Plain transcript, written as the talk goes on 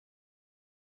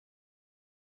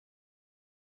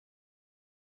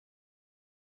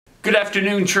Good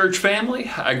afternoon, church family.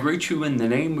 I greet you in the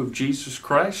name of Jesus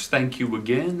Christ. Thank you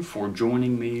again for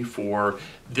joining me for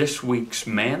this week's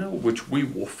manna, which we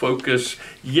will focus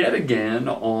yet again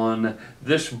on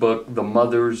this book, The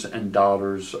Mothers and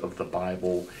Daughters of the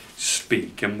Bible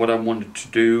Speak. And what I wanted to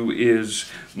do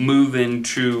is move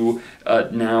into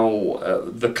now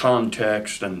the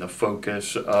context and the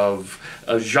focus of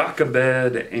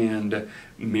Jochebed and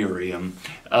Miriam.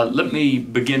 Let me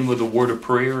begin with a word of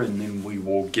prayer and then we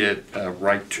will get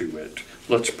right to it.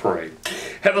 Let's pray.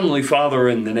 Heavenly Father,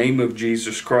 in the name of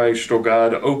Jesus Christ, oh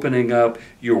God, opening up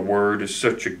your word is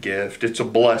such a gift. It's a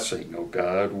blessing, oh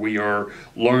God. We are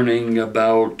learning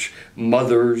about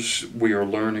mothers. We are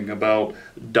learning about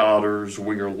daughters.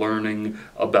 We are learning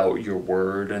about your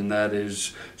word. And that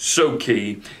is so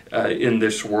key in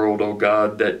this world, oh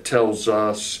God, that tells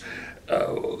us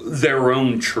their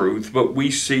own truth, but we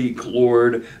seek,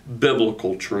 Lord,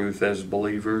 biblical truth as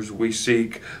believers. We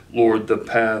seek, Lord, the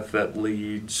path that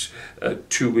leads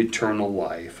to eternal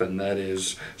life, and that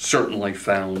is certainly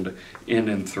found in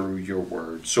and through your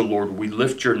word. So, Lord, we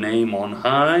lift your name on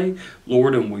high,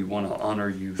 Lord, and we want to honor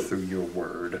you through your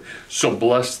word. So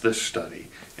bless this study,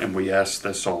 and we ask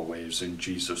this always in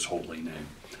Jesus' holy name.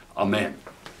 Amen.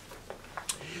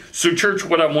 So, church,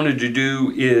 what I wanted to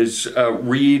do is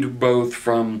read both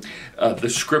from the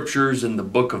scriptures in the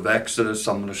book of Exodus.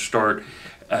 I'm going to start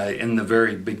in the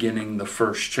very beginning, the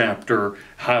first chapter,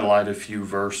 highlight a few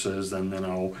verses, and then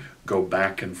I'll go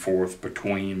back and forth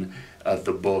between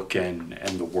the book and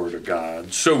the Word of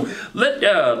God. So,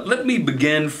 let me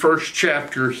begin first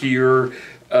chapter here,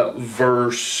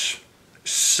 verse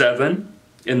 7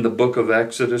 in the book of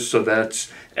Exodus. So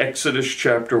that's Exodus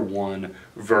chapter 1,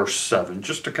 verse 7,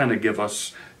 just to kind of give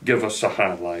us a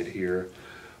highlight here.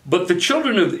 But the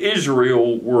children of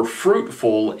Israel were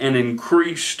fruitful and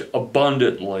increased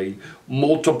abundantly,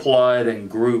 multiplied and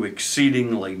grew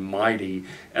exceedingly mighty,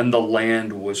 and the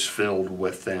land was filled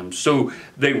with them. So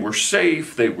they were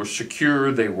safe, they were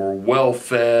secure, they were well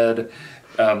fed.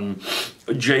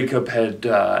 Jacob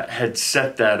had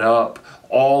set that up.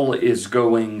 All is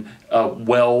going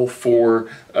well for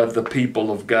the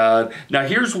people of God. Now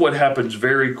here's what happens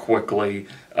very quickly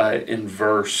in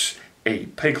verse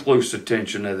 8. Pay close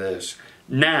attention to this.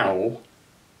 Now,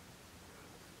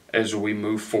 as we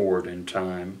move forward in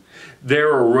time, there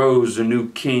arose a new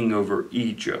king over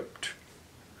Egypt,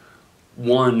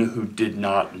 one who did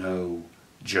not know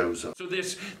Joseph. So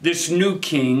this new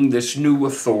king, this new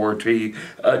authority,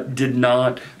 did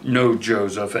not know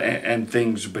Joseph, and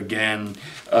things began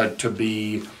to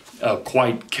be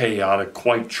quite chaotic,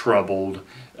 quite troubled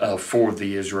for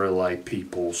the Israelite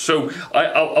people. So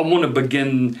I want to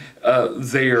begin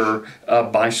there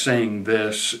by saying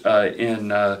this in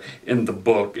the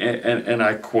book, and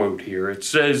I quote here. It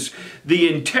says, "The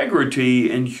integrity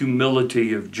and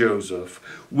humility of Joseph,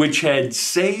 which had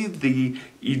saved the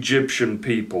Egyptian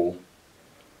people,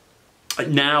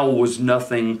 now was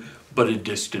nothing but a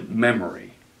distant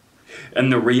memory.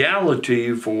 And the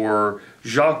reality for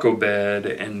Jochebed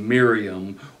and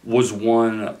Miriam was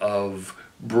one of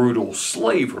brutal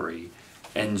slavery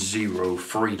and zero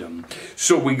freedom."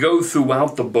 So we go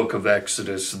throughout the book of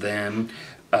Exodus then,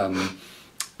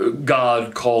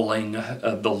 God calling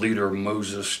the leader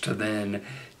Moses to then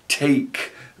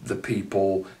take the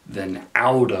people then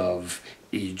out of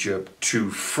Egypt to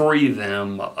free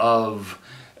them of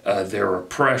their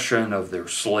oppression, of their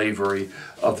slavery,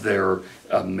 of their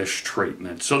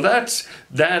mistreatment. So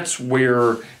that's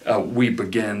where we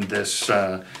begin this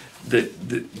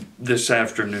this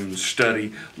afternoon's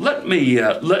study. Let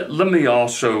me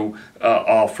also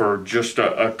offer just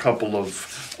a couple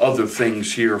of other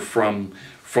things here from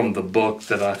the book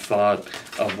that I thought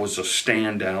was a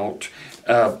standout.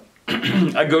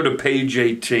 I go to page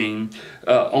 18.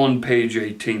 On page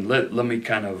 18, let me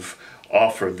kind of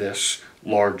offer this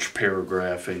large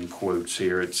paragraph in quotes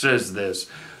here. It says this: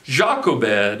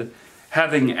 "Jochebed,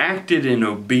 having acted in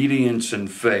obedience and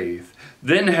faith,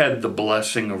 then had the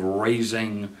blessing of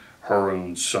raising her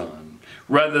own son,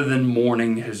 rather than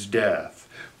mourning his death.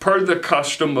 Per the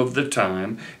custom of the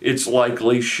time, it's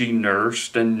likely she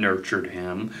nursed and nurtured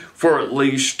him for at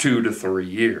least 2 to 3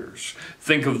 years.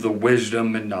 Think of the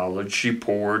wisdom and knowledge she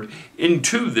poured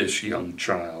into this young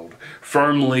child,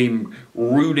 firmly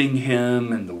rooting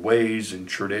him in the ways and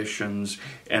traditions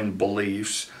and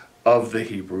beliefs of the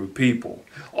Hebrew people.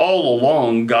 All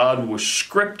along, God was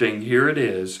scripting, here it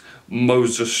is,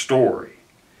 Moses' story,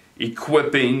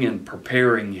 equipping and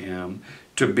preparing him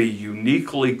to be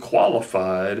uniquely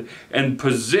qualified and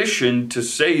positioned to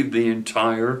save the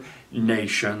entire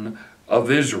nation of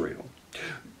Israel.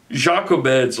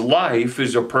 Jochebed's life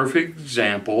is a perfect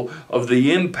example of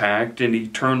the impact and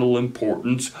eternal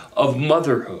importance of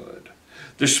motherhood.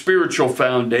 The spiritual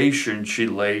foundation she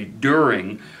laid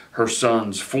during her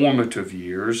son's formative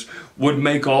years would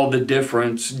make all the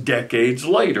difference decades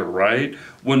later, right?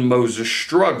 When Moses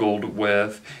struggled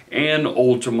with and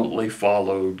ultimately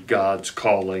followed God's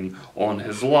calling on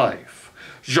his life.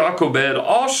 Jochebed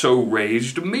also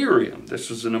raised Miriam, this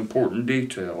is an important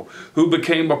detail, who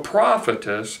became a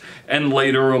prophetess and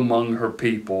later among her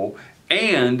people,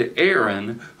 and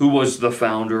Aaron, who was the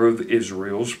founder of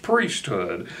Israel's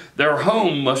priesthood. Their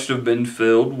home must have been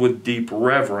filled with deep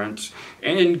reverence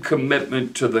and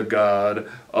commitment to the God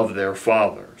of their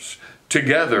fathers.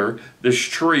 Together, this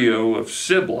trio of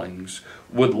siblings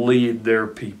would lead their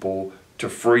people to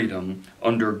freedom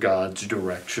under God's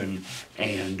direction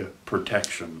and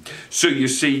protection. So you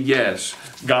see, yes,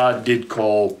 God did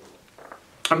call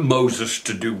Moses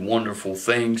to do wonderful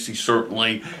things. He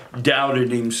certainly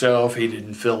doubted himself. He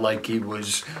didn't feel like he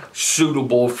was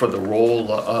suitable for the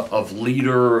role of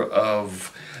leader,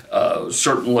 of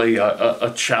certainly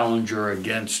a challenger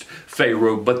against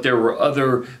Pharaoh. But there were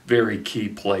other very key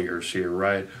players here,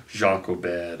 right?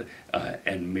 Jochebed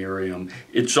and Miriam.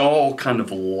 It's all kind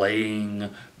of laying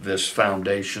this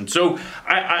foundation. So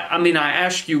I mean, I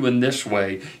ask you in this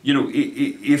way, you know,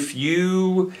 if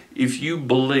you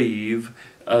believe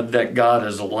that God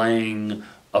is laying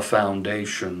a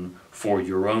foundation for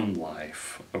your own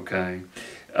life, okay?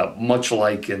 Much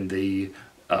like in the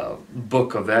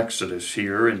book of Exodus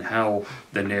here and how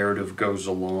the narrative goes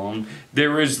along,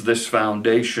 there is this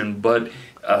foundation, but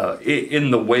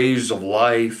in the ways of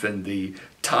life and the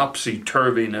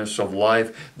topsy-turviness of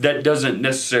life, that doesn't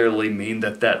necessarily mean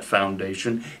that that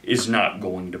foundation is not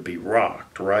going to be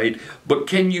rocked, right? But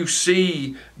can you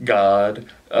see God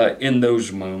in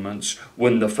those moments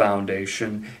when the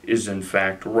foundation is in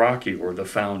fact rocky or the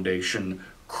foundation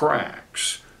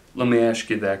cracks? Let me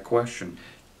ask you that question.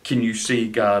 Can you see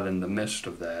God in the midst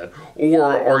of that? Or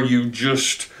are you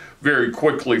just very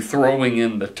quickly throwing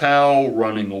in the towel,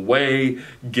 running away,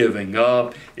 giving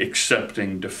up,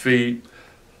 accepting defeat?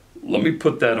 Let me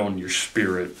put that on your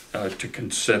spirit to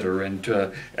consider and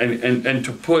to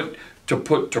put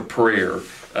to prayer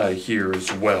here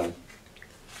as well.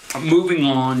 Moving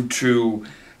on to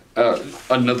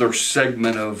another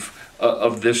segment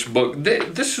of this book.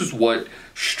 This is what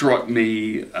struck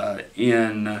me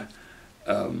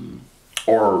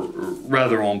or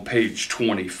rather on page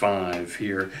 25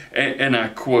 here, and I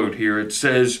quote here, it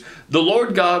says, "The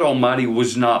Lord God Almighty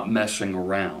was not messing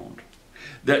around.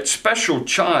 That special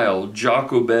child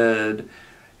Jochebed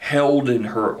held in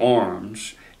her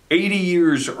arms 80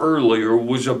 years earlier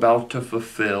was about to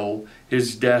fulfill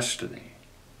his destiny,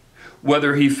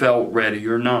 whether he felt ready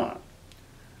or not.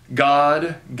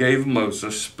 God gave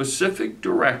Moses specific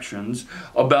directions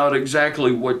about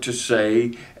exactly what to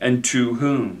say and to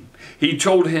whom. He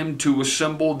told him to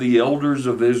assemble the elders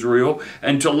of Israel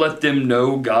and to let them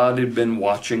know God had been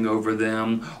watching over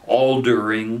them all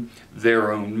during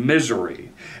their own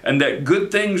misery, and that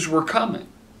good things were coming.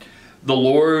 The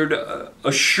Lord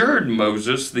assured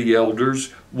Moses the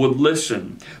elders would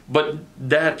listen, but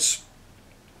that's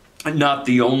not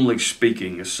the only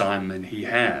speaking assignment he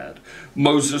had.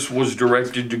 Moses was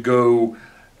directed to go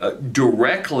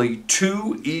directly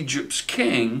to Egypt's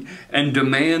king and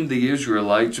demand the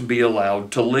Israelites be allowed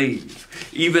to leave.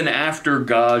 Even after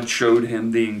God showed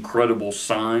him the incredible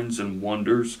signs and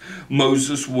wonders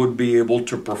Moses would be able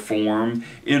to perform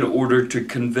in order to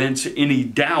convince any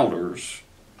doubters,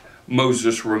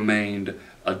 Moses remained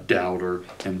a doubter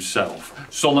himself.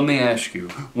 So let me ask you,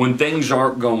 when things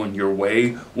aren't going your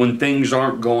way, when things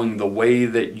aren't going the way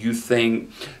that you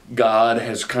think God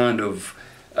has kind of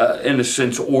in a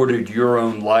sense ordered your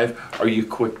own life, are you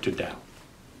quick to doubt?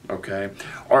 Okay?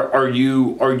 Are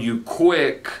you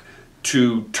quick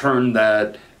to turn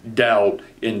that doubt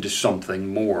into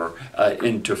something more,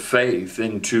 into faith,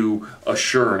 into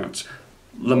assurance?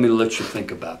 Let me let you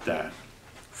think about that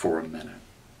for a minute.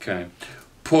 Okay?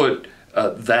 Put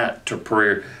that to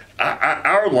prayer.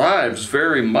 Our lives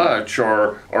very much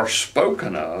are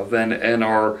spoken of and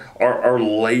are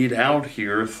laid out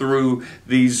here through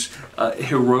these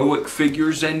heroic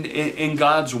figures and in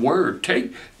God's Word.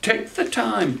 Take the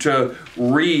time to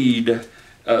read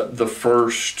the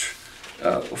first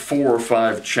 4 or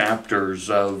 5 chapters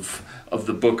of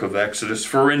the book of Exodus.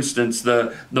 For instance,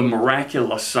 the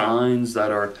miraculous signs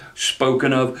that are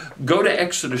spoken of. Go to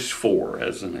Exodus 4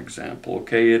 as an example,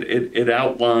 okay? It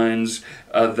outlines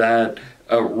that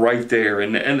right there.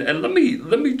 And let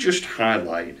me just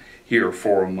highlight here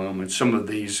for a moment, some of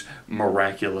these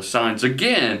miraculous signs.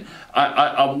 Again,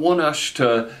 I want us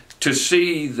to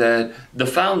see that the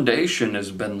foundation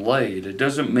has been laid. It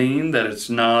doesn't mean that it's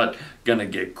not going to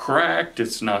get cracked.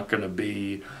 It's not going to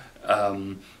be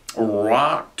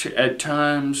rocked at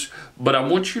times. But I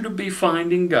want you to be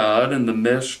finding God in the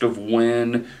midst of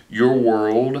when your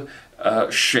world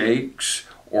shakes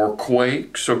or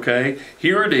quakes, okay?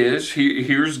 Here it is.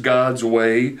 Here's God's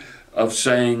way of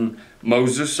saying,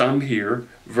 Moses, I'm here.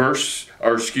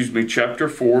 Chapter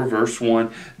 4, verse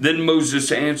 1. Then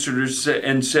Moses answered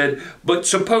and said, but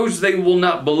suppose they will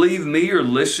not believe me or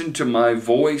listen to my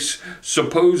voice.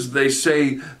 Suppose they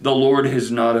say, the Lord has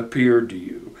not appeared to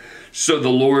you. So the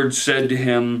Lord said to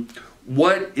him,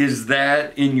 what is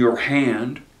that in your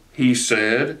hand? He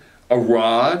said, a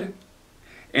rod.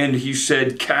 And he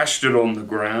said, cast it on the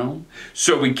ground.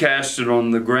 So he cast it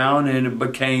on the ground, and it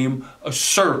became a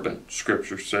serpent,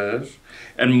 Scripture says.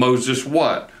 And Moses,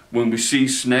 what? When we see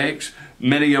snakes,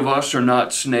 many of us are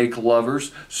not snake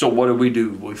lovers. So what do?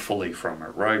 We flee from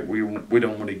it, right? We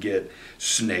don't want to get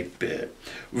snake bit.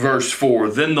 Verse 4,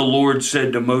 then the Lord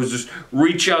said to Moses,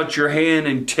 reach out your hand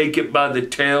and take it by the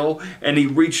tail. And he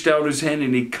reached out his hand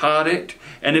and he caught it,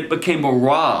 and it became a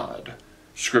rod,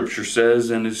 Scripture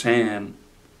says, in his hand.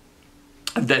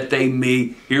 That they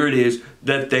may, here it is,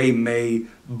 that they may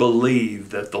believe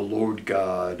that the Lord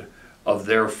God of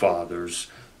their fathers,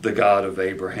 the God of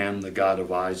Abraham, the God of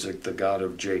Isaac, the God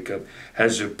of Jacob,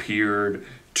 has appeared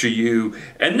to you.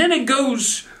 And then it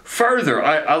goes further.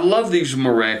 I love these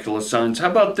miraculous signs. How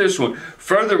about this one?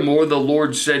 Furthermore, the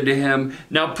Lord said to him,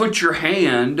 now put your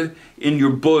hand in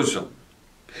your bosom.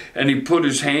 And he put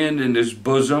his hand in his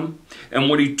bosom, and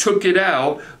when he took it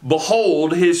out,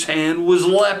 behold, his hand was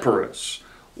leprous,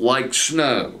 like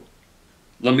snow.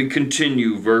 Let me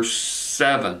continue, verse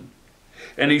 7.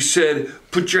 And he said,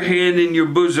 put your hand in your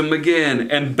bosom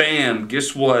again, and bam,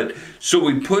 guess what? So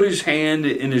he put his hand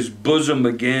in his bosom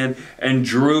again and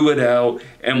drew it out,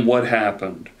 and what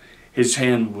happened? His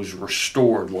hand was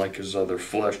restored like his other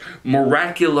flesh.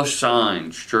 Miraculous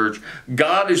signs, church.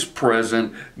 God is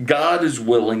present. God is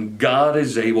willing. God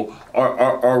is able.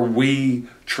 Are we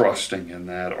trusting in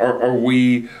that? Are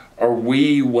we,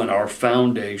 when our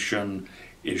foundation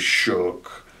is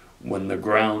shook, when the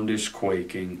ground is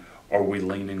quaking, are we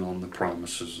leaning on the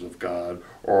promises of God?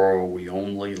 Or are we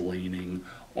only leaning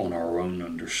on our own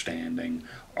understanding,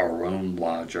 our own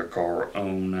logic, our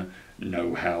own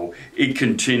know-how? It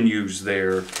continues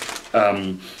there.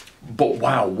 But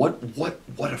wow, what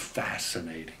a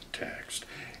fascinating text.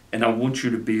 And I want you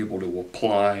to be able to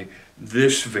apply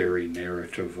this very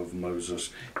narrative of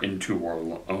Moses into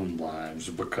our own lives,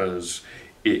 because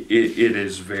it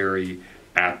is very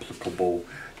applicable.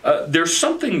 There's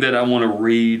something that I want to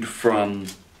read from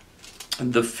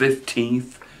the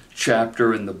 15th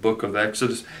chapter in the book of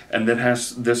Exodus, and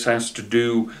this has to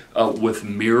do with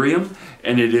Miriam,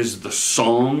 and it is the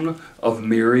song of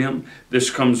Miriam. This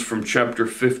comes from chapter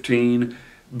 15,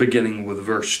 beginning with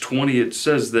verse 20. It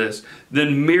says this,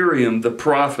 then Miriam the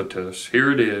prophetess,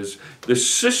 here it is, the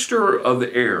sister of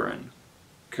Aaron,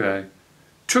 okay,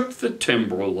 took the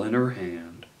timbrel in her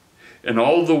hand, and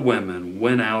all the women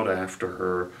went out after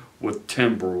her with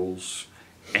timbrels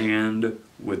and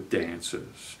with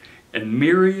dances. And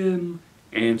Miriam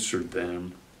answered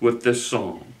them with this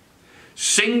song,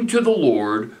 sing to the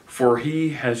Lord, for he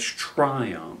has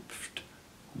triumphed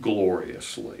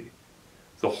gloriously.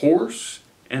 The horse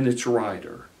and its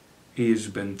rider, he has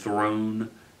been thrown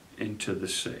into the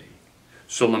sea.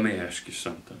 So let me ask you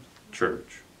something,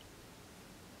 church.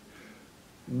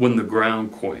 When the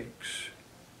ground quakes,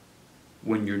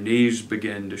 when your knees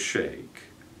begin to shake,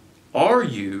 are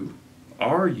you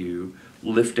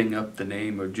lifting up the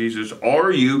name of Jesus?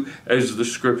 Are you, as the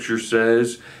Scripture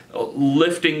says,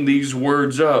 lifting these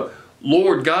words up?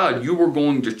 Lord God, you were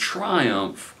going to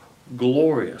triumph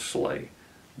gloriously.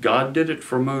 God did it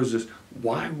for Moses.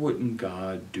 Why wouldn't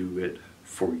God do it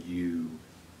for you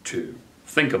too?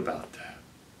 Think about that.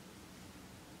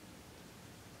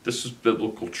 This is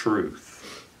biblical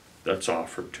truth that's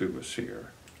offered to us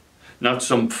here. Not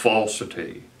some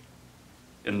falsity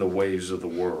in the ways of the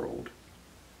world,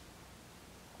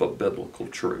 but biblical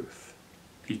truth.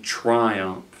 He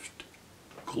triumphed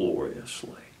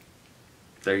gloriously.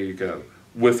 There you go,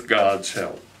 with God's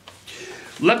help.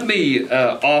 Let me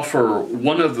offer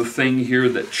one other thing here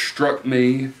that struck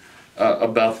me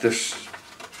about this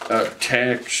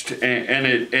text, and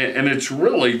it's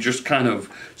really just kind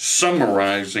of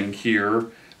summarizing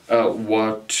here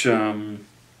what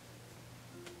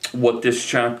what this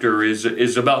chapter is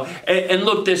about. And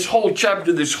look, this whole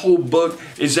chapter, this whole book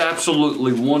is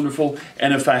absolutely wonderful.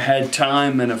 And if I had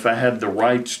time and if I had the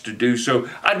rights to do so,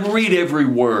 I'd read every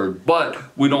word. But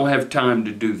we don't have time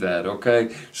to do that,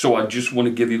 okay? So I just want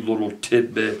to give you little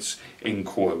tidbits and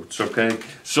quotes, okay?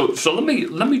 So let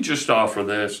me just offer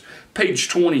this. Page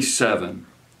 27,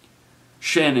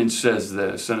 Shannon says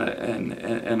this,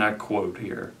 and I quote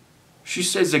here. She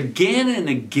says, again and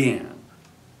again,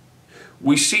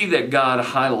 we see that God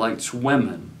highlights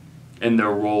women in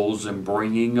their roles in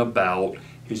bringing about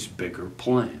his bigger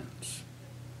plans.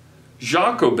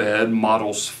 Jochebed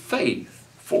models faith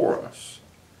for us.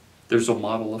 There's a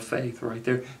model of faith right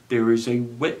there. There is a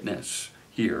witness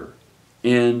here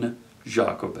in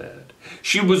Jochebed.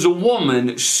 She was a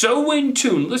woman so in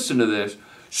tune, listen to this,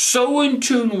 so in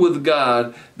tune with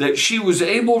God that she was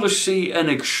able to see an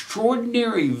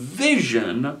extraordinary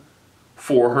vision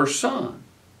for her son.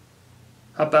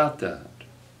 How about that?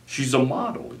 She's a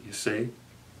model, you see.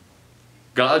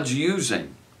 God's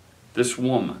using this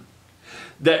woman.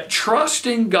 That trust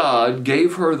in God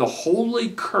gave her the holy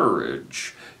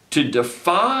courage to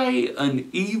defy an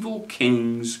evil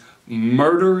king's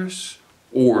murderous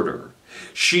order.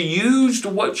 She used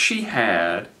what she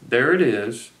had, there it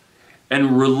is,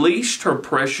 and released her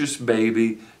precious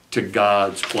baby to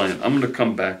God's plan. I'm going to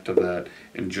come back to that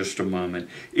in just a moment.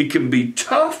 It can be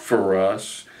tough for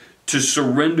us to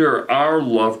surrender our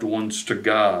loved ones to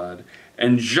God,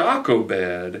 and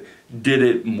Jochebed did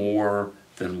it more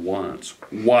than once.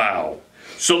 Wow.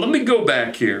 So let me go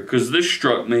back here, because this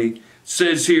struck me. It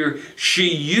says here,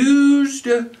 she used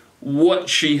what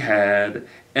she had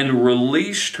and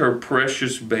released her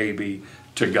precious baby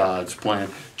to God's plan.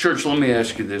 Church, let me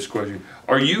ask you this question.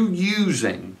 Are you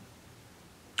using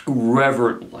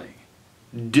reverently,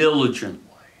 diligently,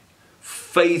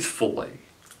 faithfully,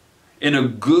 in a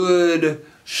good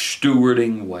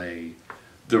stewarding way,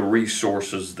 the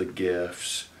resources, the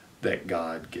gifts that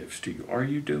God gives to you? Are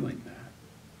you doing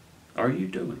that? Are you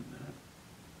doing that?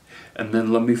 And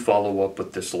then let me follow up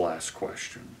with this last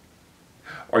question.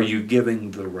 Are you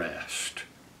giving the rest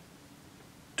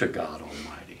to God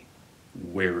Almighty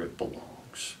where it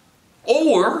belongs?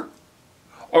 Or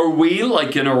are we,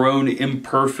 like in our own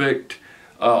imperfect,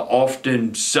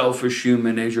 often selfish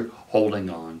human nature, holding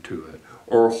on to it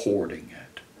or hoarding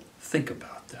it? Think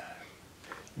about that.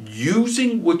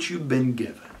 Using what you've been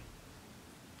given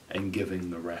and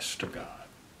giving the rest to God.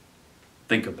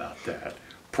 Think about that.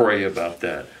 Pray about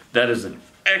that. That is an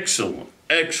excellent,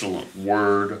 excellent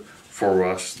word for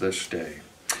us this day.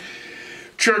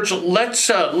 Church, let's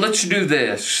do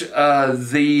this.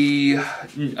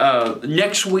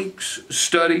 Next week's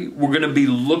study, we're going to be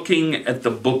looking at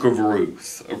the book of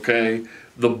Ruth, okay?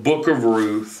 The book of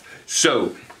Ruth.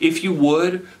 So, if you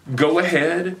would, go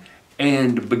ahead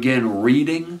and begin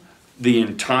reading the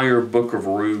entire book of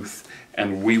Ruth,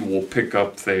 and we will pick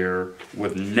up there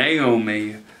with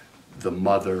Naomi, the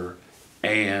mother,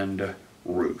 and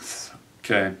Ruth,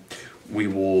 okay? We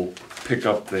will pick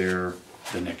up there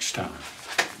the next time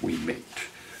we meet.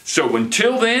 So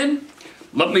until then,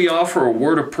 let me offer a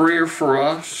word of prayer for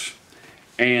us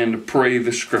and pray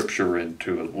the scripture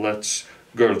into it. Let's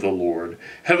go to the Lord.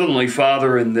 Heavenly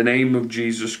Father, in the name of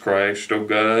Jesus Christ, O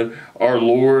God, our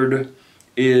Lord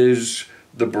is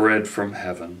the bread from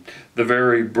heaven, the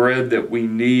very bread that we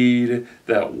need,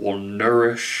 that will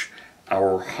nourish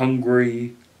our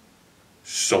hungry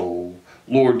soul.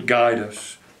 Lord, guide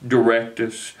us, direct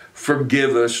us,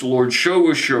 forgive us, Lord.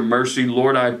 Show us your mercy.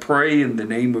 Lord, I pray in the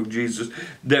name of Jesus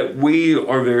that we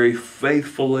are very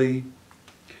faithfully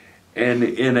and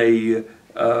in a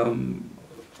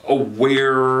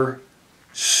aware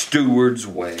steward's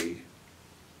way,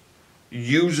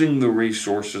 using the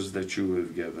resources that you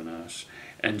have given us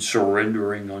and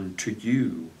surrendering unto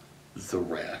you the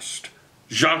rest.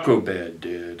 Jochebed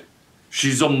did.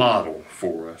 She's a model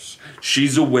for us.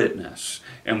 She's a witness,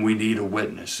 and we need a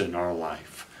witness in our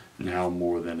life now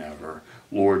more than ever.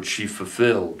 Lord, she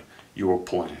fulfilled your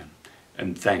plan,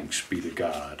 and thanks be to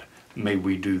God. May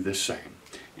we do the same.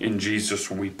 In Jesus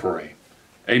we pray.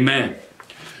 Amen.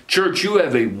 Church, you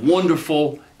have a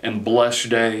wonderful and blessed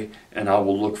day, and I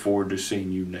will look forward to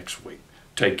seeing you next week.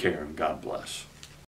 Take care, and God bless.